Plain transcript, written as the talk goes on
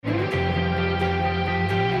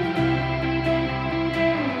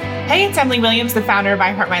Hey, it's Emily Williams, the founder of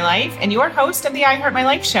I Heart My Life and your host of the I Heart My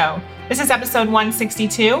Life show. This is episode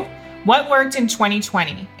 162, What Worked in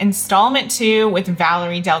 2020, Installment 2 with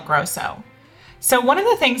Valerie Del Grosso. So one of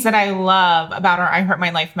the things that I love about our I Heart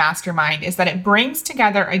My Life mastermind is that it brings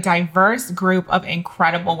together a diverse group of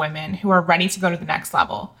incredible women who are ready to go to the next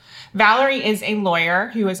level. Valerie is a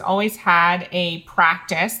lawyer who has always had a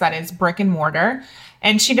practice that is brick and mortar.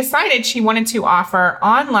 And she decided she wanted to offer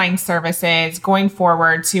online services going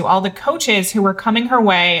forward to all the coaches who were coming her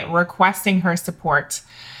way requesting her support.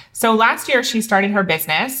 So last year, she started her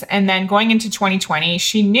business. And then going into 2020,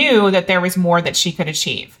 she knew that there was more that she could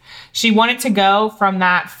achieve. She wanted to go from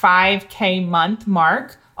that 5K month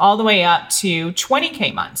mark all the way up to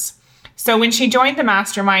 20K months. So when she joined the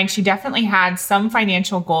mastermind, she definitely had some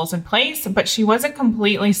financial goals in place, but she wasn't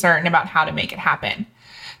completely certain about how to make it happen.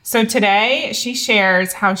 So today she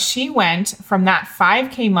shares how she went from that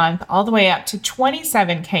 5K month all the way up to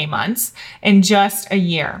 27K months in just a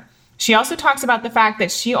year. She also talks about the fact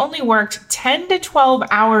that she only worked 10 to 12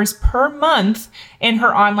 hours per month in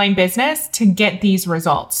her online business to get these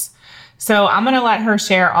results. So I'm going to let her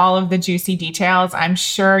share all of the juicy details. I'm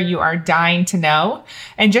sure you are dying to know.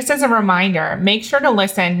 And just as a reminder, make sure to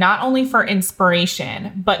listen not only for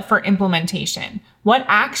inspiration, but for implementation. What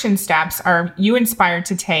action steps are you inspired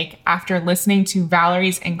to take after listening to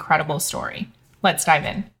Valerie's incredible story? Let's dive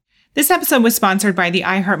in. This episode was sponsored by the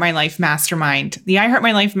I Heart My Life Mastermind. The I Heart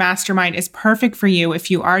My Life Mastermind is perfect for you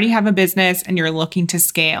if you already have a business and you're looking to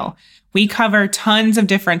scale. We cover tons of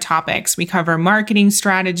different topics. We cover marketing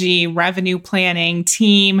strategy, revenue planning,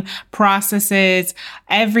 team, processes,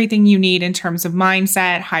 everything you need in terms of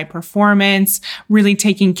mindset, high performance, really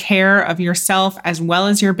taking care of yourself as well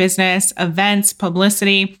as your business, events,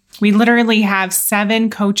 publicity. We literally have 7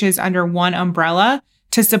 coaches under one umbrella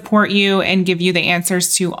to support you and give you the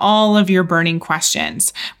answers to all of your burning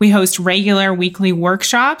questions. We host regular weekly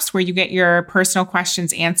workshops where you get your personal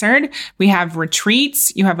questions answered. We have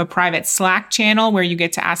retreats. You have a private Slack channel where you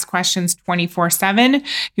get to ask questions 24/7.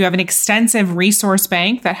 You have an extensive resource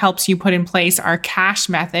bank that helps you put in place our cash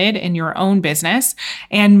method in your own business,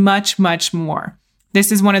 and much, much more.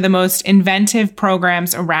 This is one of the most inventive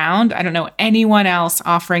programs around. I don't know anyone else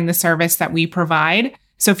offering the service that we provide.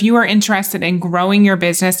 So if you are interested in growing your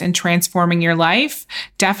business and transforming your life,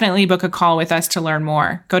 definitely book a call with us to learn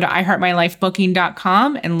more. Go to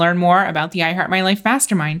iheartmylifebooking.com and learn more about the I Heart My Life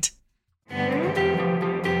Mastermind.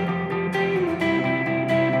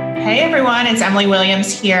 Hey everyone, it's Emily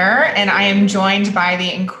Williams here, and I am joined by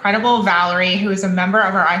the incredible Valerie, who is a member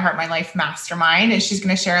of our I Heart My Life Mastermind, and she's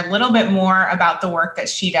going to share a little bit more about the work that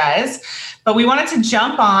she does. But we wanted to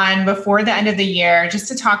jump on before the end of the year just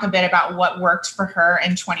to talk a bit about what worked for her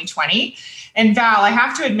in 2020. And Val, I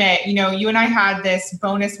have to admit, you and I had this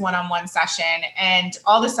bonus one-on-one session, and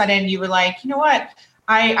all of a sudden you were like, you know what?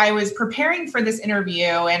 I was preparing for this interview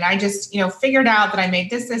and I just, figured out that I made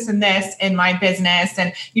this, and this in my business.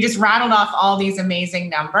 And you just rattled off all these amazing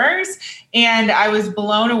numbers. And I was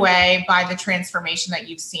blown away by the transformation that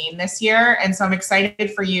you've seen this year. And so I'm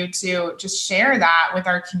excited for you to just share that with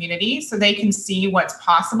our community so they can see what's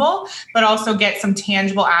possible, but also get some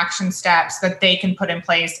tangible action steps that they can put in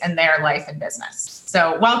place in their life and business.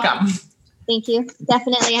 So welcome. Thank you.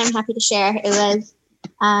 Definitely. I'm happy to share. It was,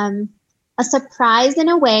 a surprise in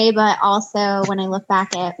a way, but also when I look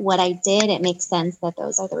back at what I did, it makes sense that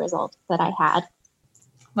those are the results that I had.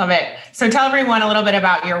 Love it. So tell everyone a little bit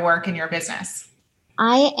about your work and your business.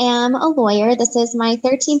 I am a lawyer. This is my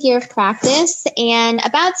 13th year of practice. And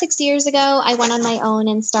about 6 years ago, I went on my own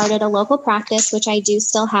and started a local practice, which I do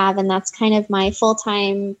still have. And that's kind of my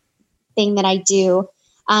full-time thing that I do.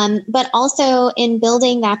 But also in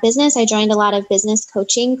building that business, I joined a lot of business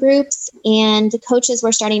coaching groups, and coaches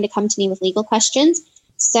were starting to come to me with legal questions.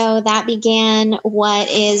 So that began what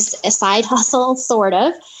is a side hustle, sort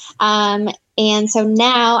of. And so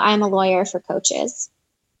now I'm a lawyer for coaches.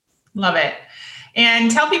 Love it.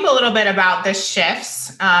 And tell people a little bit about the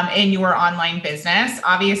shifts in your online business.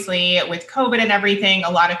 Obviously, with COVID and everything,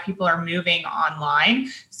 a lot of people are moving online.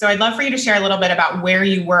 So I'd love for you to share a little bit about where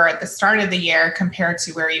you were at the start of the year compared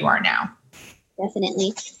to where you are now.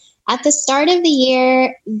 Definitely. At the start of the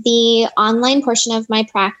year, the online portion of my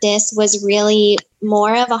practice was really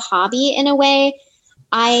more of a hobby in a way.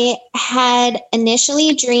 I had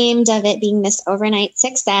initially dreamed of it being this overnight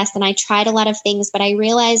success, and I tried a lot of things, but I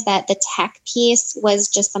realized that the tech piece was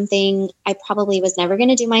just something I probably was never going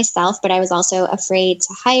to do myself, but I was also afraid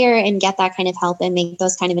to hire and get that kind of help and make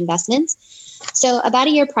those kind of investments. So about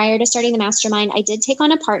a year prior to starting the mastermind, I did take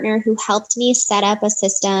on a partner who helped me set up a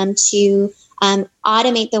system to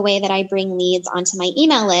automate the way that I bring leads onto my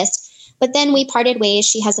email list. But then we parted ways.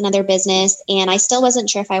 She has another business, and I still wasn't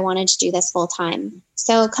sure if I wanted to do this full time.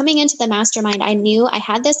 So coming into the mastermind, I knew I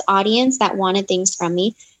had this audience that wanted things from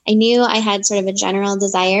me. I knew I had sort of a general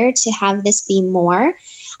desire to have this be more.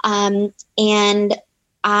 And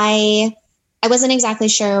I wasn't exactly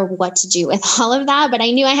sure what to do with all of that, but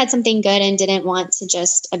I knew I had something good and didn't want to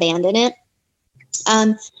just abandon it.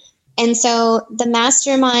 And so the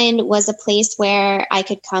mastermind was a place where I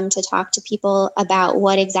could come to talk to people about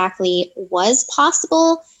what exactly was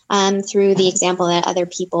possible through the example that other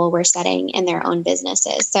people were setting in their own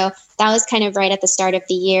businesses. So that was kind of right at the start of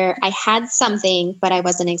the year. I had something, but I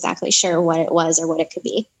wasn't exactly sure what it was or what it could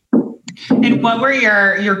be. And what were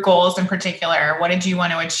your goals in particular? What did you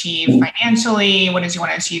want to achieve financially? What did you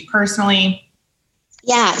want to achieve personally?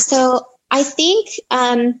 Yeah, so I think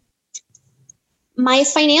my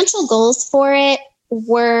financial goals for it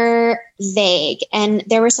were vague. And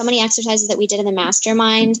there were so many exercises that we did in the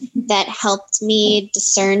mastermind that helped me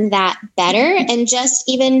discern that better and just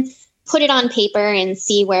even put it on paper and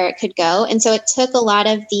see where it could go. And so it took a lot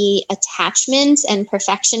of the attachment and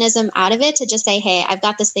perfectionism out of it to just say, hey, I've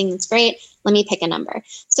got this thing that's great. Let me pick a number.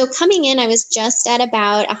 So coming in, I was just at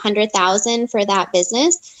about 100,000 for that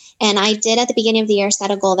business. And I did at the beginning of the year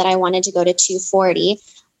set a goal that I wanted to go to 240.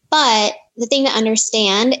 But the thing to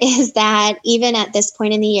understand is that even at this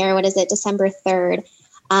point in the year, December 3rd,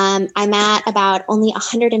 I'm at about only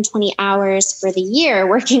 120 hours for the year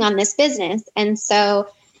working on this business. And so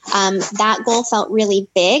that goal felt really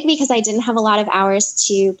big because I didn't have a lot of hours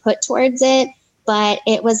to put towards it. But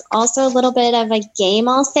it was also a little bit of a game,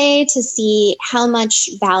 I'll say, to see how much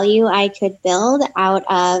value I could build out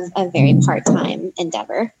of a very part-time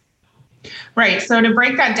endeavor. Right. So to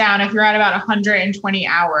break that down, if you're at about 120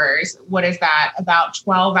 hours, what is that? About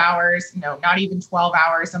 12 hours? No, not even 12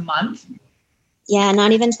 hours a month. Yeah,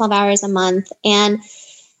 not even 12 hours a month. And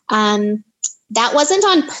that wasn't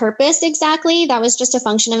on purpose exactly. That was just a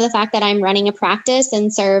function of the fact that I'm running a practice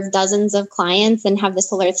and serve dozens of clients and have this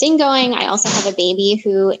whole other thing going. I also have a baby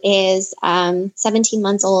who is 17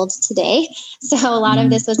 months old today. So a lot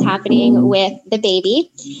of this was happening with the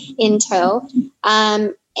baby in tow.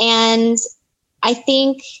 And I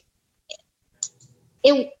think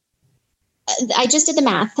I just did the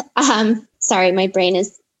math. Sorry, my brain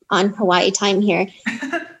is on Hawaii time here.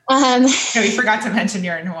 We forgot to mention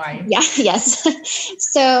you're in Hawaii. Yeah, yes.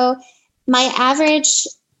 So my average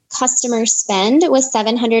customer spend was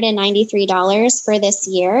 $793 for this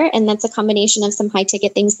year. And that's a combination of some high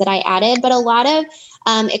ticket things that I added, but a lot of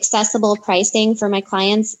accessible pricing for my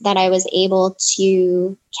clients that I was able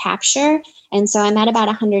to capture. And so I'm at about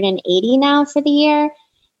 180 now for the year,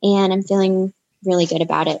 and I'm feeling really good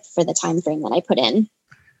about it for the time frame that I put in.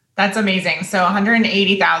 That's amazing. So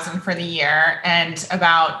 180,000 for the year and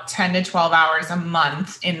about 10 to 12 hours a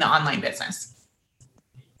month in the online business.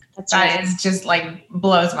 That is just like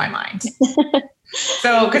blows my mind.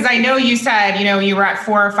 So, because I know you said, you were at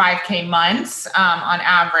 4 or 5K months on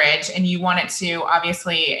average, and you wanted to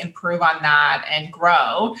obviously improve on that and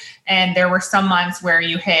grow. And there were some months where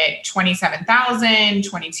you hit 27,000,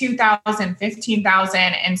 22,000, 15,000.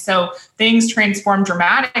 And so things transformed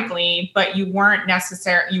dramatically, but you weren't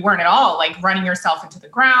at all like running yourself into the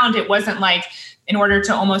ground. It wasn't like, in order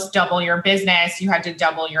to almost double your business, you had to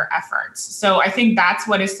double your efforts. So I think that's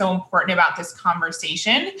what is so important about this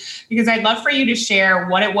conversation, because I'd love for you to share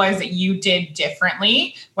what it was that you did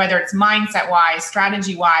differently, whether it's mindset wise,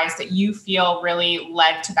 strategy wise, that you feel really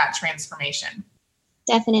led to that transformation.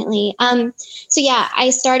 Definitely. So yeah, I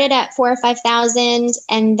started at 4,000 or 5,000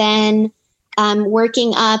 and then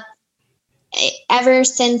working up. Ever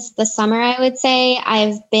since the summer, I would say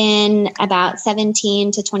I've been about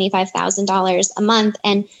 $17,000 to $25,000 a month.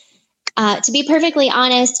 And to be perfectly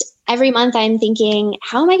honest, every month I'm thinking,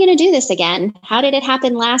 how am I going to do this again? How did it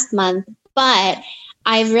happen last month? But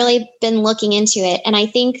I've really been looking into it. And I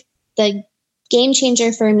think the game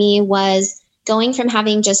changer for me was going from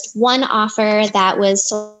having just one offer that was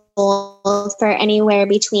sold for anywhere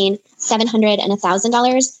between $700 and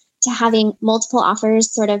 $1,000 to having multiple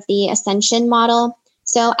offers, sort of the ascension model.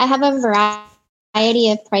 So I have a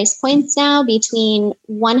variety of price points now between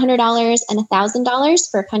 $100 and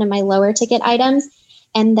 $1,000 for kind of my lower ticket items.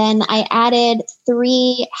 And then I added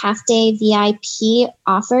 3 half-day VIP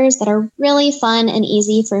offers that are really fun and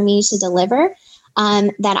easy for me to deliver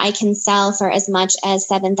that I can sell for as much as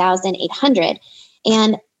 $7,800.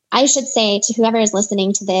 And I should say to whoever is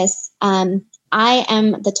listening to this, I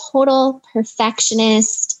am the total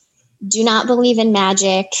perfectionist, do not believe in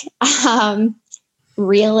magic,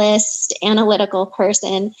 realist, analytical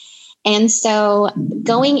person. And so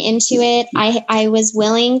going into it, I was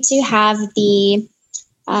willing to have the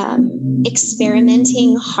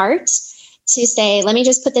experimenting heart to say, let me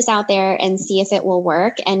just put this out there and see if it will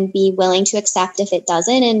work, and be willing to accept if it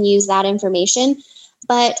doesn't and use that information.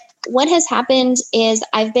 But what has happened is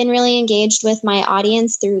I've been really engaged with my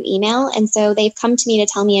audience through email. And so they've come to me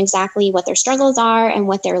to tell me exactly what their struggles are and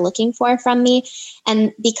what they're looking for from me.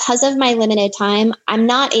 And because of my limited time, I'm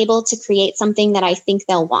not able to create something that I think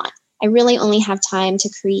they'll want. I really only have time to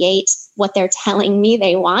create what they're telling me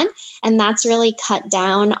they want. And that's really cut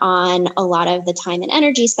down on a lot of the time and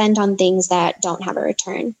energy spent on things that don't have a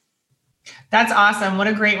return. That's awesome. What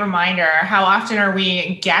a great reminder. How often are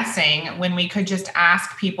we guessing when we could just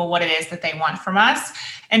ask people what it is that they want from us?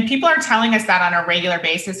 And people are telling us that on a regular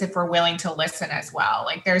basis if we're willing to listen as well.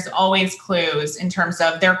 Like there's always clues in terms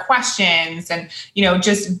of their questions and,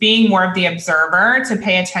 just being more of the observer to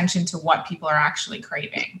pay attention to what people are actually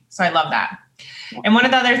craving. So I love that. And one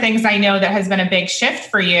of the other things I know that has been a big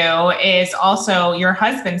shift for you is also your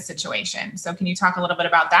husband's situation. So can you talk a little bit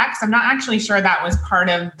about that? Because I'm not actually sure that was part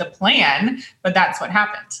of the plan, but that's what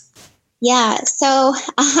happened. Yeah. So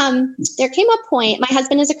there came a point, my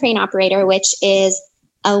husband is a crane operator, which is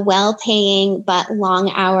a well-paying but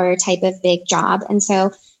long-hour type of big job. And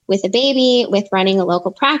so with a baby, with running a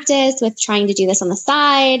local practice, with trying to do this on the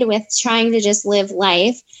side, with trying to just live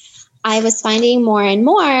life, I was finding more and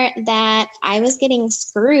more that I was getting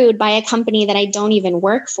screwed by a company that I don't even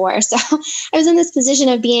work for. So I was in this position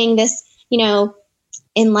of being this,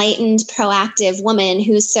 enlightened, proactive woman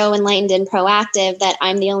who's so enlightened and proactive that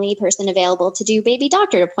I'm the only person available to do baby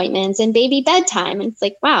doctor appointments and baby bedtime. And it's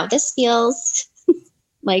like, wow, this feels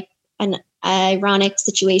like an ironic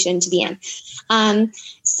situation to be in.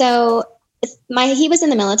 So he was in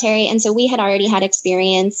the military. And so we had already had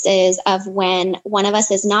experiences of when one of us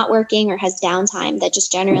is not working or has downtime, that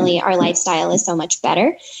just generally our lifestyle is so much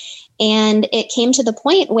better. And it came to the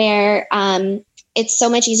point where it's so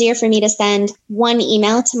much easier for me to send one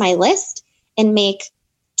email to my list and make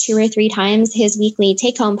 2 or 3 times his weekly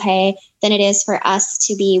take-home pay than it is for us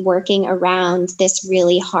to be working around this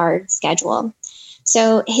really hard schedule.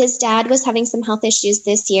 So his dad was having some health issues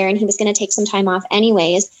this year, and he was going to take some time off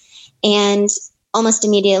anyways. And almost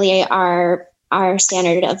immediately our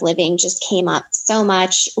standard of living just came up so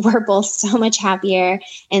much. We're both so much happier.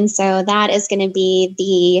 And so that is going to be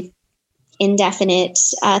the indefinite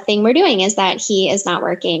thing we're doing, is that he is not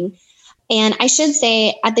working. And I should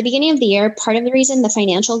say at the beginning of the year, part of the reason the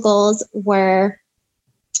financial goals were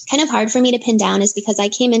kind of hard for me to pin down is because I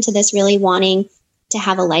came into this really wanting to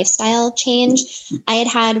have a lifestyle change. I had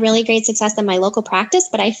had really great success in my local practice,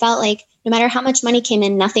 but I felt like no matter how much money came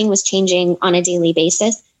in, nothing was changing on a daily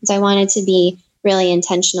basis. So I wanted to be really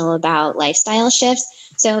intentional about lifestyle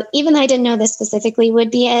shifts. So even though I didn't know this specifically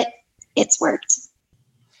would be it, it's worked.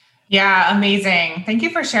 Yeah, amazing. Thank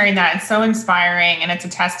you for sharing that. It's so inspiring. And it's a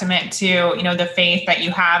testament to, the faith that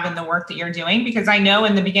you have in the work that you're doing, because I know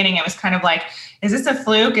in the beginning it was kind of like, is this a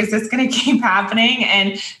fluke? Is this going to keep happening?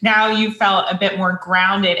 And now you felt a bit more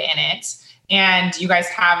grounded in it. And you guys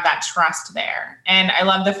have that trust there. And I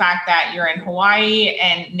love the fact that you're in Hawaii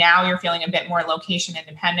and now you're feeling a bit more location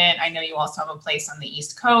independent. I know you also have a place on the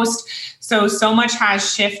East Coast. So much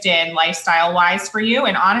has shifted lifestyle wise for you.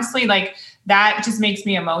 And honestly, that just makes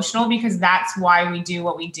me emotional, because that's why we do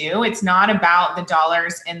what we do. It's not about the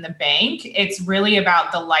dollars in the bank. It's really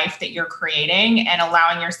about the life that you're creating and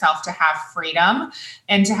allowing yourself to have freedom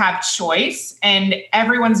and to have choice. And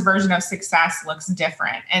everyone's version of success looks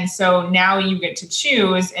different. And so now you get to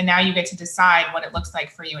choose, and now you get to decide what it looks like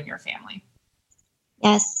for you and your family.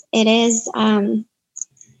 Yes, it is.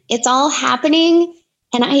 It's all happening.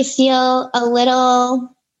 And I feel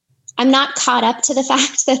I'm not caught up to the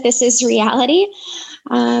fact that this is reality,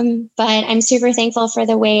 but I'm super thankful for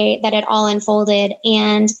the way that it all unfolded.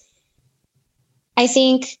 And I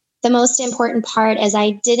think the most important part is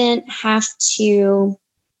I didn't have to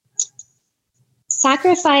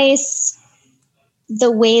sacrifice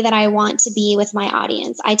the way that I want to be with my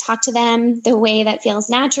audience. I talk to them the way that feels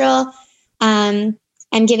natural. I'm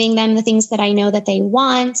giving them the things that I know that they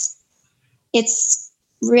want. It's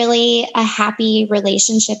really a happy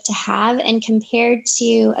relationship to have. And compared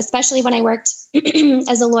to, especially when I worked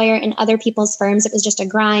as a lawyer in other people's firms, it was just a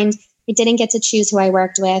grind. I didn't get to choose who I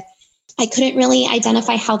worked with. I couldn't really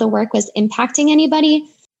identify how the work was impacting anybody.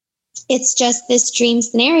 It's just this dream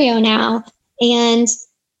scenario now. And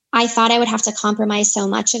I thought I would have to compromise so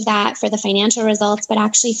much of that for the financial results, but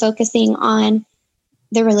actually focusing on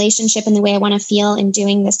the relationship and the way I want to feel in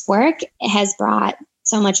doing this work has brought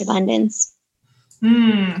so much abundance.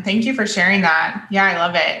 Thank you for sharing that. Yeah, I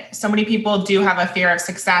love it. So many people do have a fear of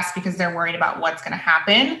success because they're worried about what's going to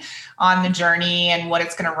happen on the journey and what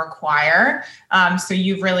it's going to require. So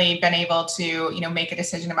you've really been able to, make a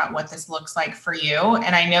decision about what this looks like for you.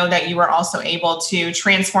 And I know that you were also able to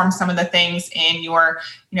transform some of the things in your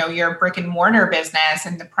brick and mortar business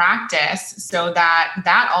and the practice so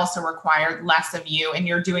that also required less of you and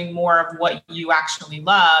you're doing more of what you actually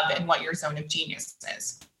love and what your zone of genius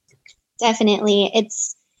is. Definitely.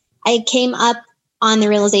 I came up on the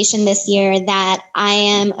realization this year that I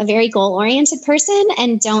am a very goal-oriented person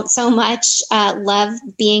and don't so much love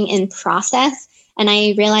being in process. And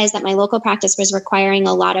I realized that my local practice was requiring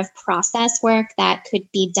a lot of process work that could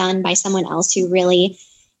be done by someone else who really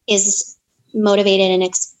is motivated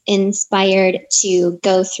and inspired to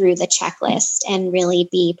go through the checklist and really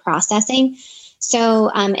be processing. So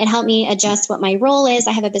it helped me adjust what my role is.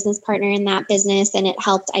 I have a business partner in that business, and it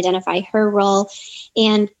helped identify her role.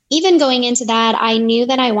 And even going into that, I knew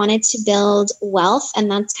that I wanted to build wealth, and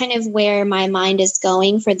that's kind of where my mind is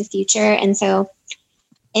going for the future. And so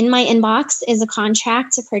in my inbox is a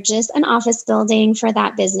contract to purchase an office building for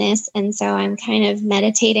that business. And so I'm kind of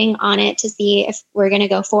meditating on it to see if we're going to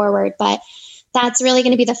go forward. But that's really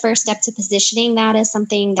going to be the first step to positioning that as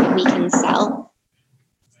something that we can sell.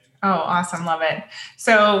 Oh, awesome. Love it.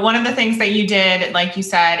 So one of the things that you did, like you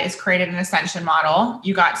said, is created an ascension model.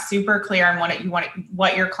 You got super clear on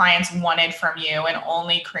what your clients wanted from you and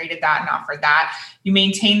only created that and offered that. You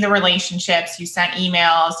maintained the relationships. You sent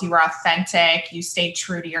emails. You were authentic. You stayed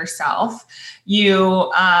true to yourself.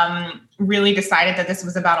 You really decided that this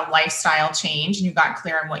was about a lifestyle change and you got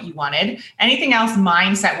clear on what you wanted. Anything else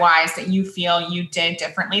mindset wise that you feel you did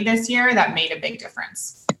differently this year that made a big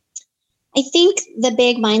difference? I think the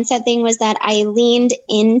big mindset thing was that I leaned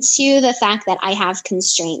into the fact that I have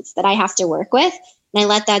constraints that I have to work with, and I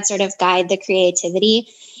let that sort of guide the creativity.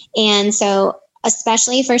 And so,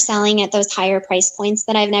 especially for selling at those higher price points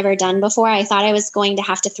that I've never done before, I thought I was going to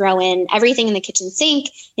have to throw in everything in the kitchen sink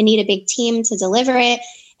and need a big team to deliver it.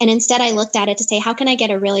 And instead, I looked at it to say, how can I get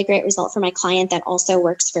a really great result for my client that also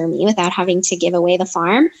works for me without having to give away the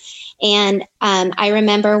farm? And I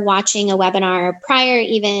remember watching a webinar prior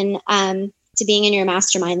even to being in your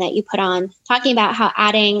mastermind that you put on, talking about how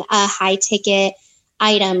adding a high ticket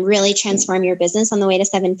item really transformed your business on the way to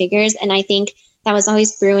 7 figures. And I think that was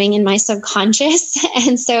always brewing in my subconscious.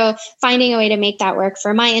 And so finding a way to make that work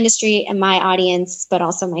for my industry and my audience, but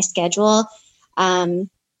also my schedule,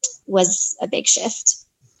 was a big shift.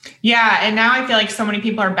 Yeah. And now I feel like so many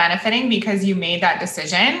people are benefiting because you made that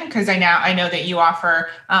decision. Because I know that you offer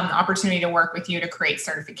the opportunity to work with you to create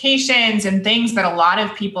certifications and things that a lot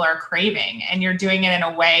of people are craving. And you're doing it in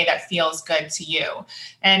a way that feels good to you.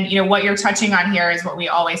 And what you're touching on here is what we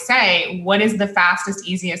always say, what is the fastest,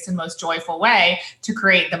 easiest, and most joyful way to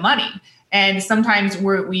create the money? And sometimes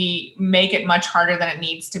we make it much harder than it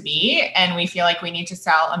needs to be. And we feel like we need to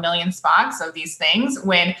sell 1 million spots of these things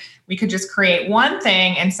when we could just create one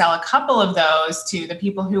thing and sell a couple of those to the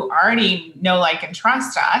people who already know, like, and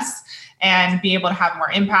trust us and be able to have more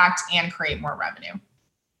impact and create more revenue.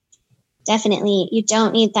 Definitely. You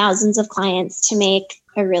don't need thousands of clients to make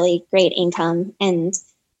a really great income. And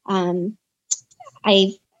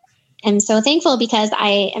I am so thankful because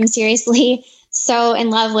I am seriously so in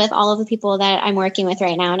love with all of the people that I'm working with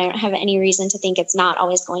right now. And I don't have any reason to think it's not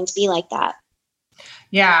always going to be like that.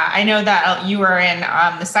 Yeah, I know that you were in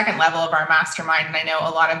the second level of our mastermind, and I know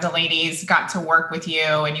a lot of the ladies got to work with you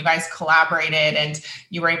and you guys collaborated and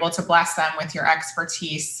you were able to bless them with your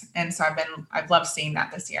expertise. And so I've loved seeing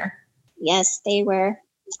that this year. Yes, they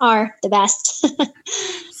are the best.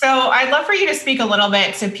 So I'd love for you to speak a little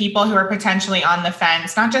bit to people who are potentially on the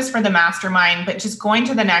fence, not just for the mastermind, but just going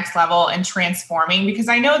to the next level and transforming, because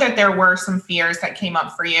I know that there were some fears that came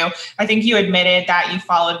up for you. I think you admitted that you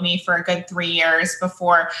followed me for a good 3 years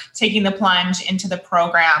before taking the plunge into the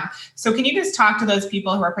program. So can you just talk to those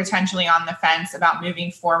people who are potentially on the fence about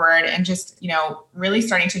moving forward and just, really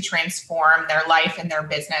starting to transform their life and their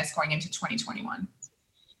business going into 2021?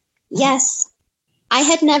 Yes. I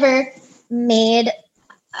had never made,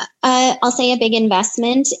 I'll say, a big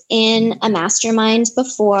investment in a mastermind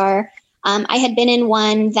before. I had been in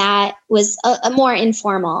one that was a more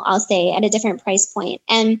informal, I'll say, at a different price point.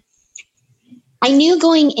 And I knew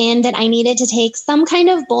going in that I needed to take some kind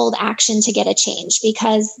of bold action to get a change,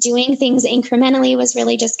 because doing things incrementally was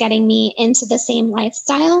really just getting me into the same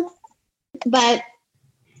lifestyle. But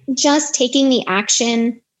just taking the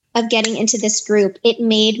action of getting into this group, it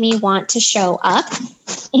made me want to show up.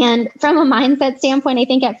 And from a mindset standpoint, I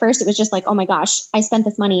think at first it was just like, oh my gosh, I spent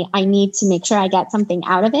this money. I need to make sure I get something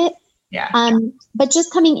out of it. Yeah. But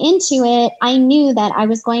just coming into it, I knew that I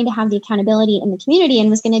was going to have the accountability in the community and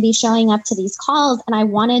was going to be showing up to these calls. And I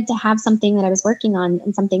wanted to have something that I was working on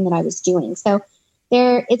and something that I was doing. So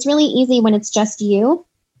it's really easy when it's just you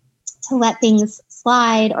to let things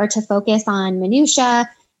slide or to focus on minutia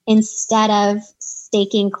instead of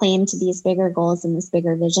staking claim to these bigger goals and this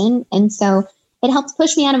bigger vision. And so it helped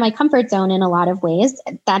push me out of my comfort zone in a lot of ways.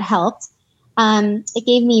 That helped. It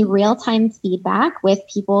gave me real-time feedback with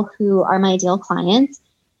people who are my ideal clients.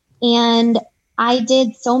 And I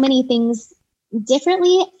did so many things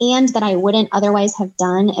differently and that I wouldn't otherwise have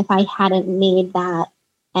done if I hadn't made that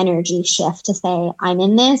energy shift to say, I'm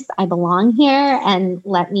in this, I belong here, and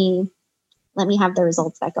let me have the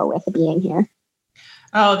results that go with being here.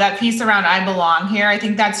 Oh, that piece around I belong here. I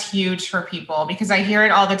think that's huge for people because I hear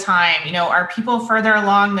it all the time. You know, are people further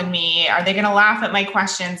along than me? Are they going to laugh at my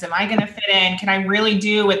questions? Am I going to fit in? Can I really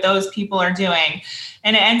do what those people are doing?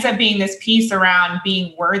 And it ends up being this piece around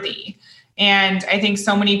being worthy. And I think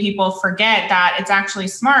so many people forget that it's actually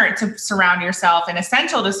smart to surround yourself and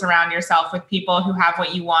essential to surround yourself with people who have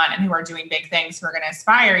what you want and who are doing big things, who are going to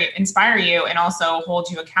inspire you and also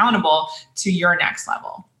hold you accountable to your next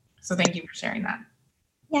level. So thank you for sharing that.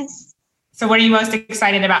 Yes. So what are you most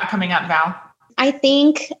excited about coming up, Val? I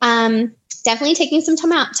think definitely taking some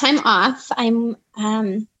time off. I'm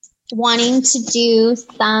wanting to do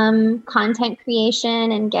some content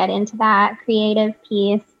creation and get into that creative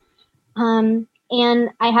piece. And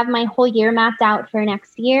I have my whole year mapped out for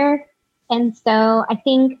next year. And so I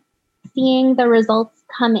think seeing the results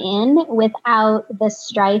come in without the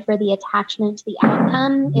strife or the attachment to the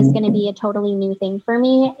outcome is going to be a totally new thing for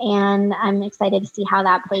me. And I'm excited to see how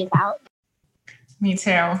that plays out. Me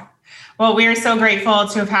too. Well, we are so grateful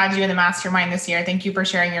to have had you in the mastermind this year. Thank you for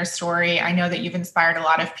sharing your story. I know that you've inspired a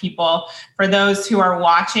lot of people. For those who are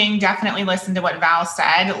watching, definitely listen to what Val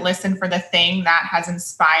said. Listen for the thing that has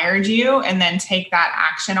inspired you and then take that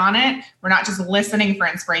action on it. We're not just listening for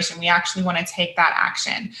inspiration. We actually want to take that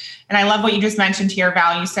action. And I love what you just mentioned here,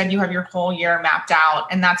 Val. You said you have your whole year mapped out.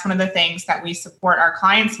 And that's one of the things that we support our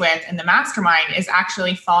clients with in the mastermind is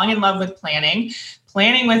actually falling in love with planning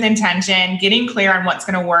with intention, getting clear on what's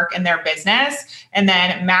going to work in their business, and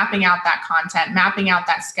then mapping out that content, mapping out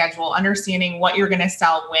that schedule, understanding what you're going to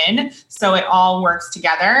sell when, so it all works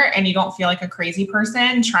together and you don't feel like a crazy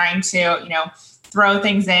person trying to, throw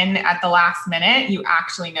things in at the last minute. You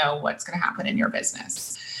actually know what's going to happen in your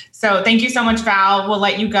business. So thank you so much, Val. We'll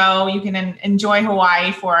let you go. You can enjoy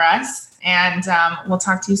Hawaii for us, and we'll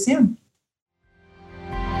talk to you soon.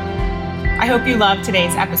 I hope you loved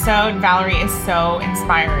today's episode. Valerie is so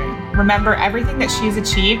inspiring. Remember, everything that she's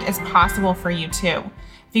achieved is possible for you too.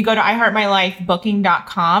 If you go to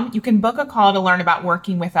iheartmylifebooking.com, you can book a call to learn about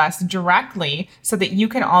working with us directly so that you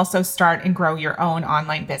can also start and grow your own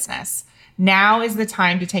online business. Now is the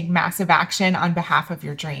time to take massive action on behalf of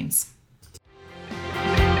your dreams.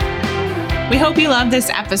 We hope you loved this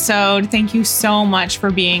episode. Thank you so much for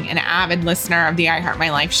being an avid listener of the I Heart My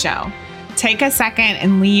Life show. Take a second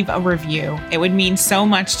and leave a review. It would mean so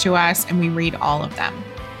much to us, and we read all of them.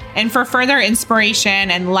 And for further inspiration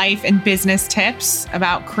and life and business tips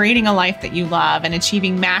about creating a life that you love and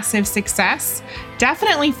achieving massive success,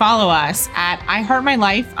 definitely follow us at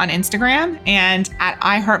iHeartMyLife on Instagram and at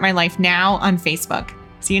iHeartMyLifeNow on Facebook.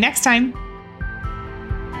 See you next time.